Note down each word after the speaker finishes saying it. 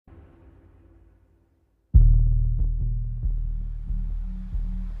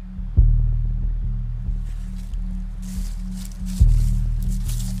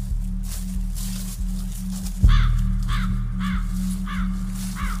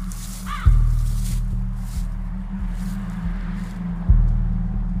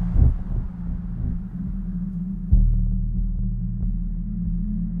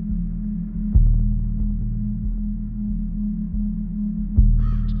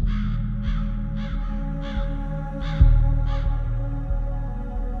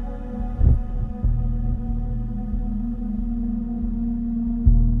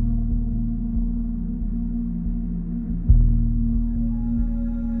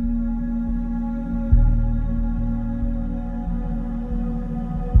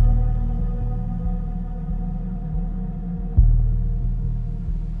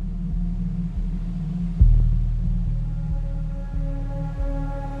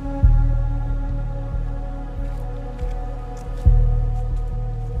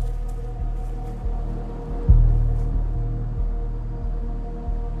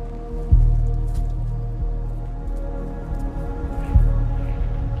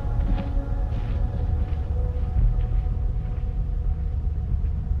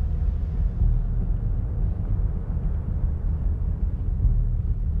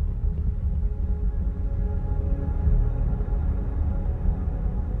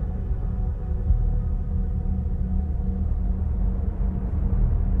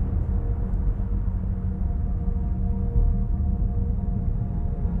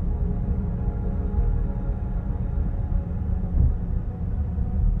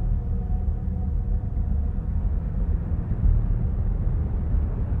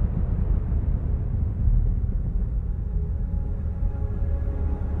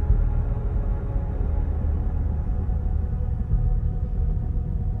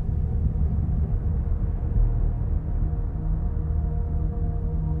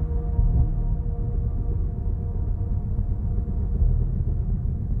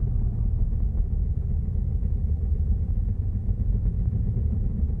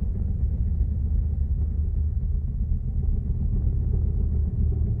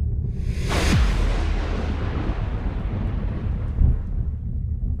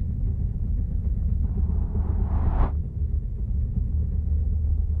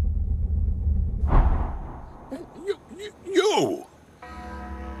You!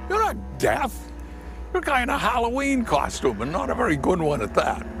 You're not deaf. You're kind of Halloween costume, and not a very good one at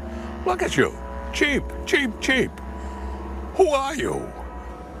that. Look at you. Cheap, cheap, cheap. Who are you?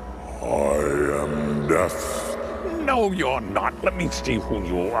 I am deaf. No, you're not. Let me see who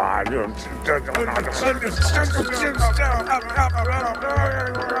you are.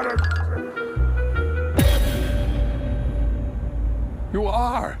 You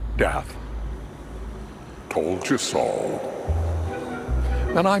are deaf. Told you so.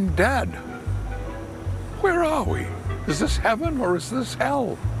 Then I'm dead. Where are we? Is this heaven or is this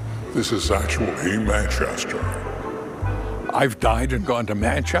hell? This is actually Manchester. I've died and gone to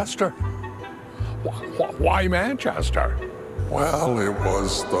Manchester? Why Manchester? Well, it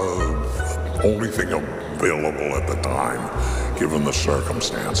was the only thing available at the time, given the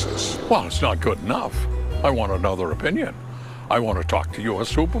circumstances. Well, it's not good enough. I want another opinion. I want to talk to your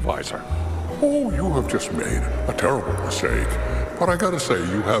supervisor. Oh, you have just made a terrible mistake. But I gotta say,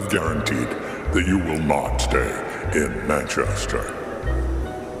 you have guaranteed that you will not stay in Manchester.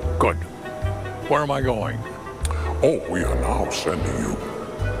 Good. Where am I going? Oh, we are now sending you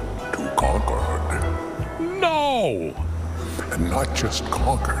to Concord. No! And not just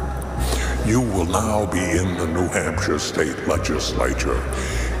Concord. You will now be in the New Hampshire State Legislature.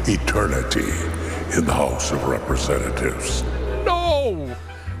 Eternity in the House of Representatives. No!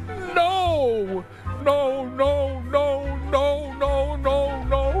 No! No, no, no, no, no, no,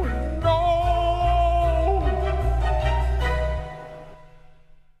 no, no!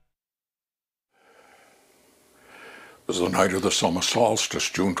 It was the night of the summer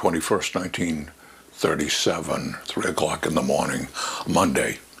solstice, June 21st, 1937, 3 o'clock in the morning,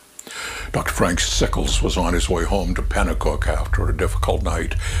 Monday. Dr. Frank Sickles was on his way home to Pennacook after a difficult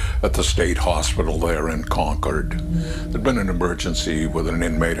night at the state hospital there in Concord. There'd been an emergency with an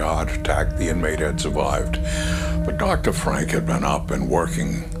inmate heart attack. The inmate had survived, but Dr. Frank had been up and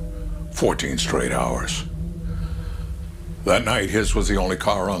working 14 straight hours. That night, his was the only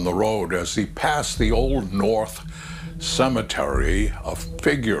car on the road. As he passed the Old North Cemetery, a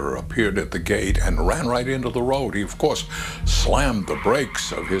figure appeared at the gate and ran right into the road. He, of course, slammed the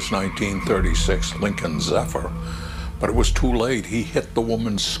brakes of his 1936 Lincoln Zephyr, but it was too late. He hit the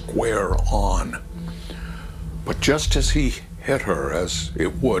woman square on. But just as he hit her, as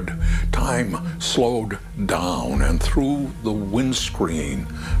it would, time slowed down, and through the windscreen,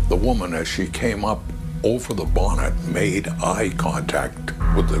 the woman, as she came up over the bonnet, made eye contact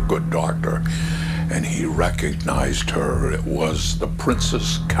with the good doctor. And he recognized her. It was the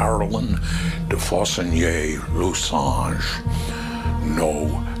Princess Caroline de Faucigny-Lusange. No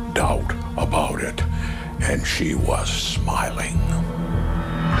doubt about it. And she was smiling.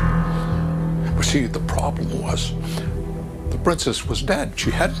 But see, the problem was, the princess was dead.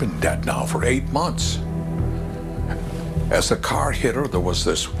 She had been dead now for 8 months. As the car hit her, there was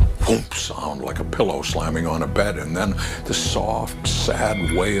this whoomp sound like a pillow slamming on a bed, and then the soft,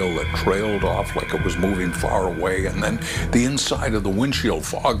 sad wail that trailed off like it was moving far away, and then the inside of the windshield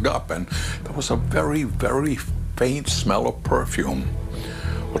fogged up, and there was a very, very faint smell of perfume.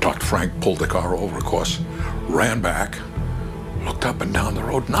 Well, Dr. Frank pulled the car over, of course, ran back, looked up and down the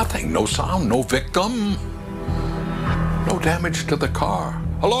road. Nothing, no sound, no victim, no damage to the car.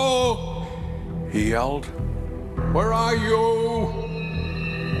 "Hello?" he yelled. "Where are you?"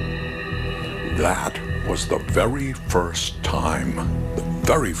 That was the very first time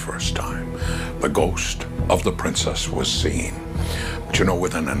the ghost of the princess was seen. But you know,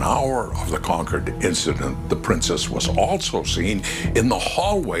 within an hour of the Concord incident, the princess was also seen in the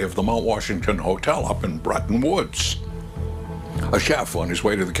hallway of the Mount Washington Hotel up in Bretton Woods. A chef on his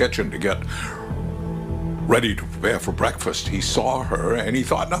way to the kitchen to get ready to prepare for breakfast, he saw her and he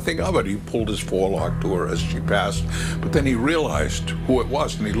thought nothing of it. He pulled his forelock to her as she passed, but then he realized who it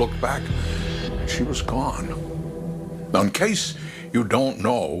was and he looked back and she was gone. Now, in case you don't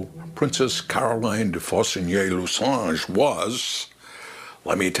know, Princess Caroline de Faucigny-Lusange was,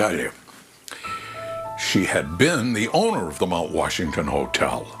 let me tell you, she had been the owner of the Mount Washington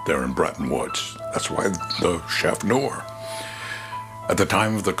Hotel there in Bretton Woods. That's why the chef knew her. At the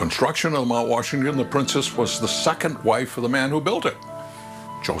time of the construction of the Mount Washington, the princess was the second wife of the man who built it,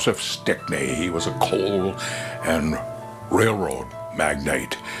 Joseph Stickney. He was a coal and railroad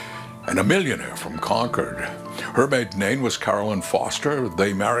magnate and a millionaire from Concord. Her maiden name was Carolyn Foster.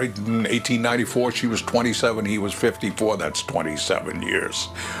 They married in 1894. She was 27, he was 54. That's 27 years,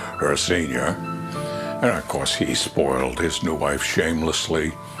 her senior. And of course, he spoiled his new wife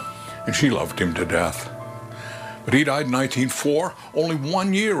shamelessly, and she loved him to death. But he died in 1904, only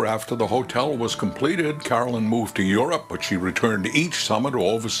 1 year after the hotel was completed. Carolyn moved to Europe, but she returned each summer to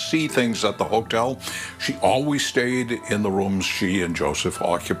oversee things at the hotel. She always stayed in the rooms she and Joseph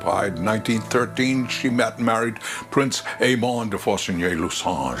occupied. In 1913, she met and married Prince Aimon de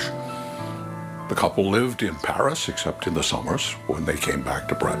Faucigny-Lusange. The couple lived in Paris, except in the summers when they came back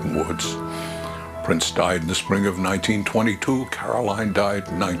to Bretton Woods. Prince died in the spring of 1922. Caroline died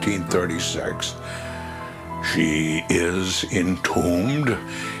in 1936. She is entombed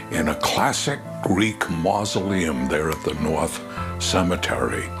in a classic Greek mausoleum there at the North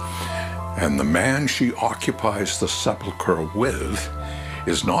Cemetery. And the man she occupies the sepulchre with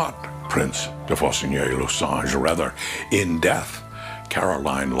is not Prince de Faucigny-Lusange. Rather, in death,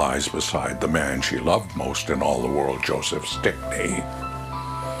 Caroline lies beside the man she loved most in all the world, Joseph Stickney.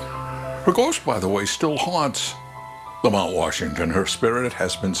 Her ghost, by the way, still haunts the Mount Washington. Her spirit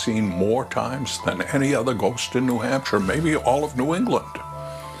has been seen more times than any other ghost in New Hampshire, maybe all of New England.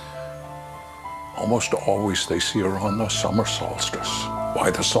 Almost always they see her on the summer solstice. Why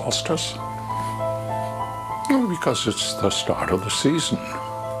the solstice? Well, because it's the start of the season,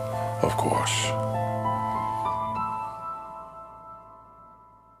 of course.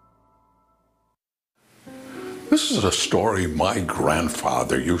 This is a story my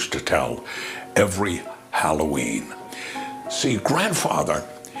grandfather used to tell every Halloween. See, grandfather,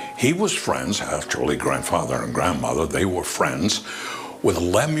 he was friends, actually grandfather and grandmother, they were friends with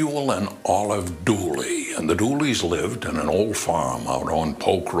Lemuel and Olive Dooley. And the Dooleys lived in an old farm out on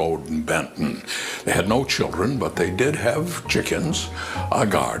Polk Road in Benton. They had no children, but they did have chickens, a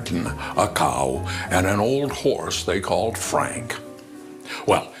garden, a cow, and an old horse they called Frank.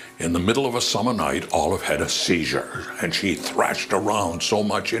 Well, in the middle of a summer night, Olive had a seizure, and she thrashed around so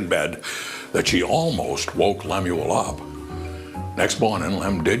much in bed that she almost woke Lemuel up. Next morning,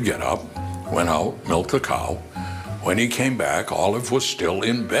 Lem did get up, went out, milked the cow. When he came back, Olive was still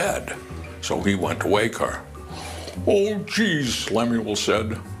in bed, so he went to wake her. "Oh, geez," Lemuel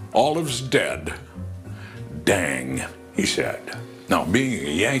said, "Olive's dead." "Dang," he said. Now, being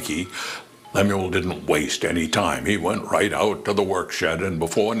a Yankee, Lemuel didn't waste any time. He went right out to the work shed, and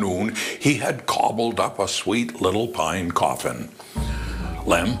before noon, he had cobbled up a sweet little pine coffin.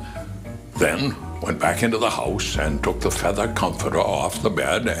 Lem then went back into the house and took the feather comforter off the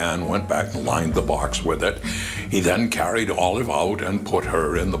bed and went back and lined the box with it. He then carried Olive out and put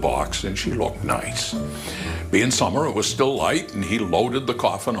her in the box, and she looked nice. Being summer, it was still light, and he loaded the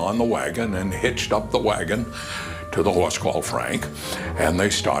coffin on the wagon and hitched up the wagon to the horse called Frank, and they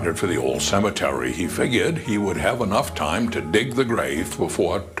started for the old cemetery. He figured he would have enough time to dig the grave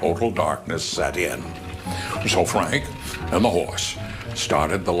before total darkness set in. So Frank and the horse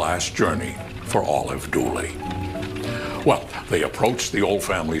started the last journey for Olive Dooley. Well, they approached the old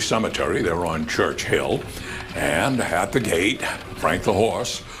family cemetery. They were on Church Hill, and at the gate, Frank the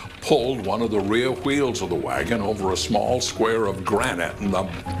horse pulled one of the rear wheels of the wagon over a small square of granite, and the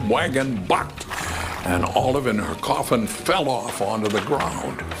wagon bucked, and Olive and her coffin fell off onto the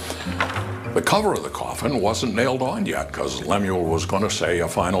ground. The cover of the coffin wasn't nailed on yet because Lemuel was going to say a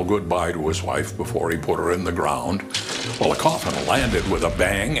final goodbye to his wife before he put her in the ground. Well, the coffin landed with a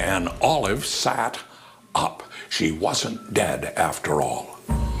bang, and Olive sat up. She wasn't dead after all.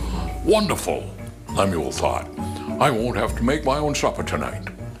 Wonderful, Lemuel thought. I won't have to make my own supper tonight.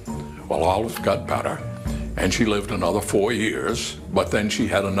 Well, Olive got better, and she lived another 4 years, but then she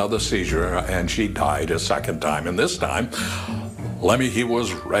had another seizure, and she died a second time. And this time, Lemmy, he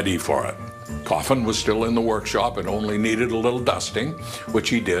was ready for it. Coffin was still in the workshop. It only needed a little dusting, which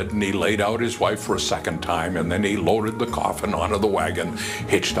he did, and he laid out his wife for a second time, and then he loaded the coffin onto the wagon,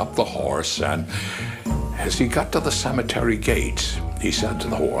 hitched up the horse, and as he got to the cemetery gates, he said to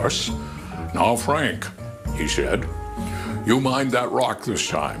the horse, "Now, Frank," he said, "you mind that rock this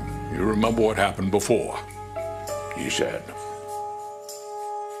time. You remember what happened before," he said.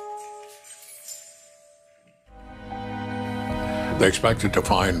 They expected to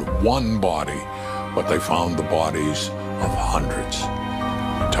find one body, but they found the bodies of hundreds.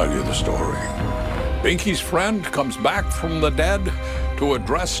 I'll tell you the story. Binky's friend comes back from the dead to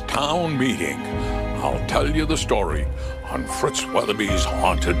address town meeting. I'll tell you the story on Fritz Weatherbee's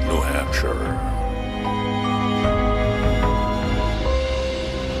Haunted New Hampshire.